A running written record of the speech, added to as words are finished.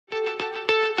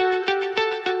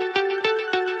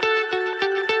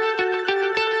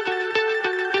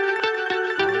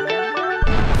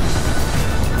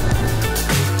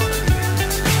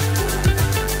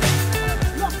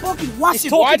He's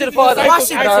talking to the Father.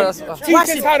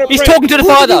 He's talking to the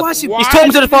Father. He's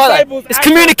talking to the Father. It's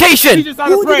communication.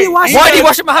 Who did he worship? Why did he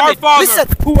worship Muhammad? Listen.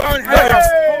 Who earned heaven?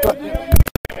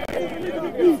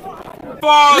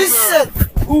 Listen.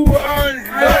 Who earned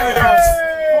heaven?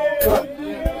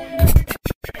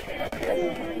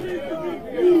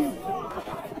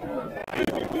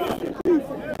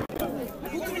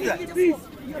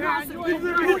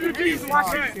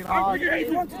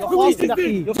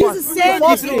 Jesus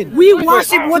said, we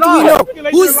worship what we know.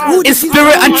 Who In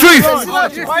spirit and truth.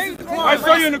 I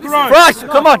show you in the Quran. Right,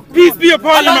 come on. Peace be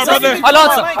upon you, my brother.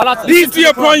 I'll answer. Peace be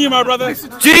upon you, my brother.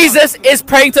 Jesus is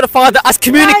praying to the Father as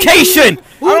communication.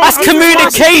 As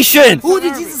communication. Who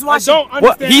did Jesus worship?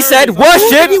 He said,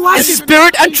 worship in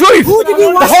spirit and truth.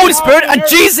 The Holy Spirit and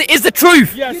Jesus is the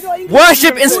truth.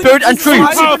 Worship in spirit and truth.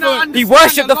 He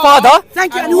worshipped the Father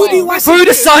Thank you. And who do you worship? through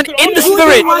the Son in the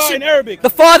Spirit. The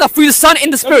Father through the Son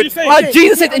in the Spirit.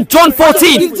 Jesus said in John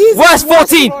 14, verse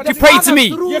 14, to pray to me.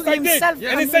 Yes, I did.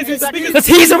 And it says it's the biggest. Because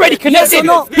he's already connected.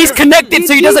 He's connected,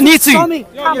 so he doesn't need to.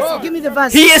 Give me the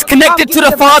verse. He is connected to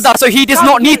the Father, so he does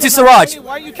not need to, Siraj.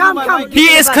 Come. He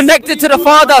is connected to the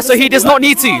Father, so he does not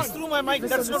need to.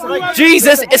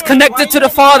 Jesus is connected to the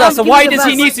Father, so why does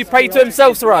he need to pray to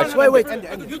himself, Siraj? Wait.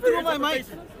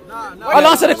 I'll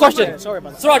answer the question.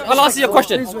 Siraj, I'll answer your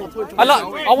question. I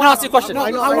want to answer your question.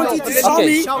 I want you to show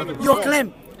me your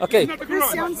claim. Okay.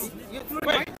 Christians,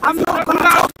 I'm not going to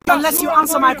talk unless you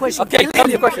answer my question. Okay, tell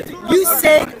me your question. You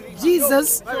said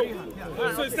Jesus.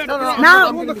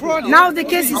 Now the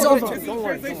case is over.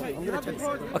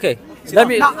 Okay, let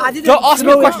me. Now, I didn't Ask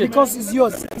me a question. Because it's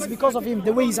yours. It's because of him,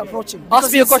 the way he's approaching.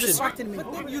 Ask me a question.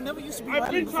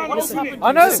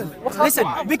 I know. Listen,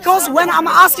 because when I'm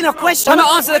asking a question, Can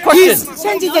I answer the question? he's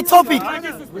changing the topic.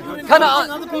 Can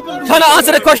I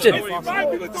answer the question?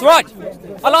 Siraj,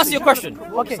 I'll answer your question.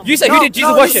 Okay. You say, who did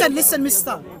Jesus worship? Listen,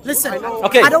 mister. Listen.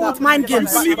 Okay. I don't want mind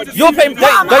games. You're playing.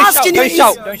 Don't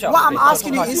shout. What I'm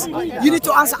asking you is, you need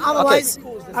to answer. Otherwise,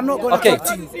 I'm not going to talk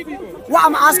to you. What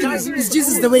I'm asking is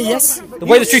Jesus the way? Yes. The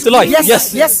way, the truth, the life.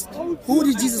 Yes. Who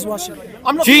did Jesus worship?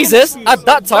 Jesus, at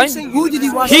that time, Who did he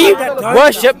worship? he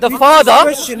worshipped the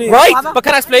Father, right? But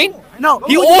can I explain? No.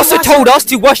 He also told us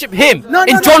to worship him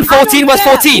in John 14, verse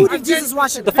 14. Who did Jesus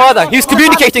worship? The Father. He was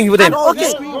communicating with him.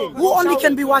 Okay. Who only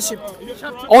can be worshipped?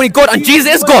 Only God, and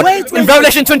Jesus is God. In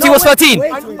Revelation 20, verse 13. Why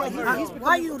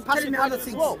are you telling me other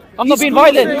things? I'm not being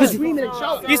violent because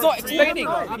he's not explaining.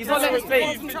 He's not letting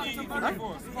explain.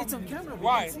 It's on camera.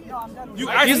 Why?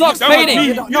 He's not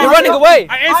explaining. You're running away.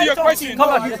 I answer your question. Come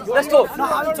on, let's talk.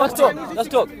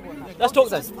 Let's talk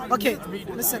then. Okay,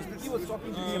 listen.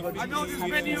 I know there's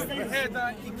many of you here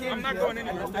that I'm not going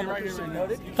anywhere. Stay right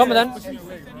here. Come on then.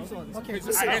 Okay, I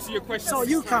listen. answer your question. So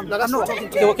you come. I'm not talking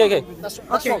to you. Okay.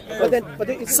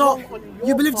 Okay. So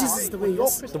you believe Jesus is the way,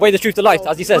 yes? The way, the truth, the life,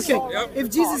 as he says. Okay.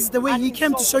 If Jesus is the way, he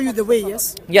came to show you the way,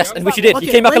 yes? Yes, and which he did. He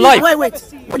Okay, came back when alive. Wait.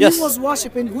 When Yes. he was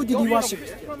worshipping, who did he worship?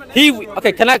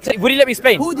 Okay, would you let me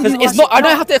explain? Who did Because he it's not. worship? I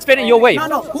don't have to explain it your way.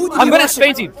 No. Who did I'm he going to worship?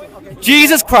 explain to you.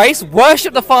 Jesus Christ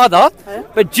worshipped the Father,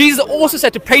 but Jesus also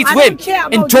said to pray to I him don't care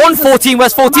in about John Jesus. 14,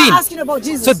 verse I'm 14. not asking about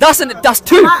Jesus. So that's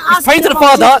two. He's praying to the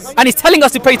about Father, Jesus. and he's telling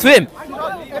us to pray to him.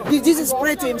 Did Jesus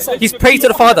pray to himself? He's praying to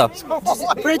the Father.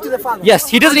 Pray to the Father. Yes,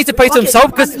 he doesn't need to pray to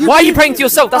himself, because why are you praying to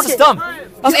yourself? That's just dumb.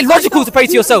 That's illogical to pray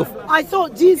to yourself. I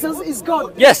thought Jesus is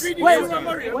God. Yes. Wait,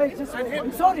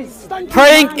 I'm sorry.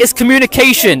 Praying is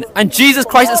communication, and Jesus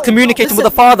Christ is communicating with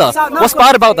the Father. What's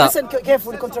bad about that? Listen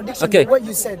carefully, contradiction Okay. what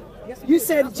you said. You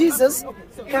said Jesus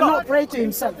cannot pray to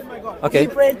himself. Okay. He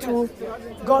prayed to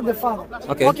God the Father.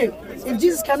 Okay. If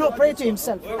Jesus cannot pray to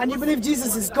himself, and you believe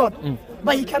Jesus is God,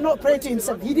 but he cannot pray to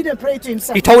himself, he didn't pray to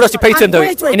himself. He told us to pray to him though,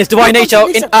 in his divine nature,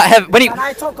 in heaven. When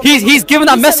he's given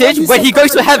that message, when he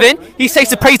goes to heaven, he says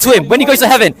to pray to him. When he goes to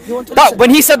heaven, that when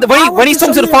he said when he's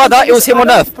talking to the Father, it was him on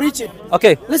earth. Preach it.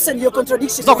 Okay. Listen, your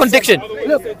contradiction. It's not contradiction.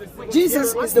 Look,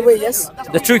 Jesus is the way, yes?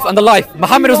 The truth and the life.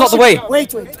 Muhammad was not the way,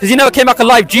 Wait. because he never came back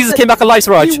alive. Jesus came back alive,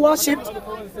 Siraj. He worshipped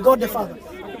God the Father.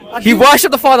 He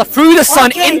worshipped the Father through the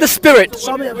Son in the Spirit.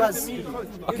 Show me a verse.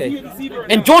 Okay.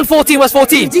 In John 14, verse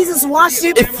 14. Jesus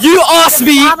worshipped. If you ask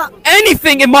me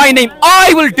anything in my name,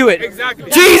 I will do it.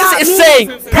 Jesus is saying,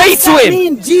 pray to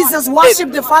him. Jesus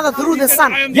worshipped the Father through the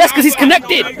Son. Yes, because he's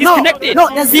connected. He's connected.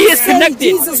 Does He it is say connected.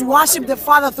 Jesus worshipped the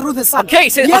Father through the Son. Okay,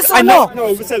 so yes I or know. no?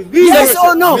 Yes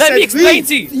or no? Let me explain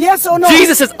to you. Yes or no?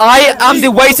 Jesus says, I am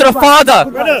the way to the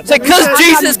Father. So because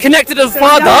Jesus is connected to the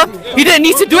Father, he didn't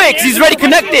need to do it because he's already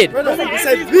connected.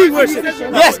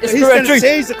 Yes, it's spirit and truth.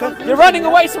 You're running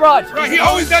away, Siraj. He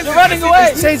always does. You're running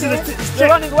away. You're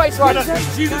running away, Siraj.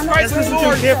 Jesus Christ is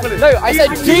Lord. No, I said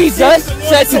Jesus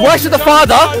said to worship the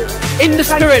Father in the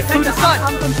Spirit through the Son.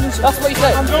 I'm continuing. That's what he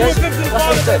said. No one comes to the That's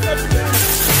what he Father.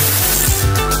 said.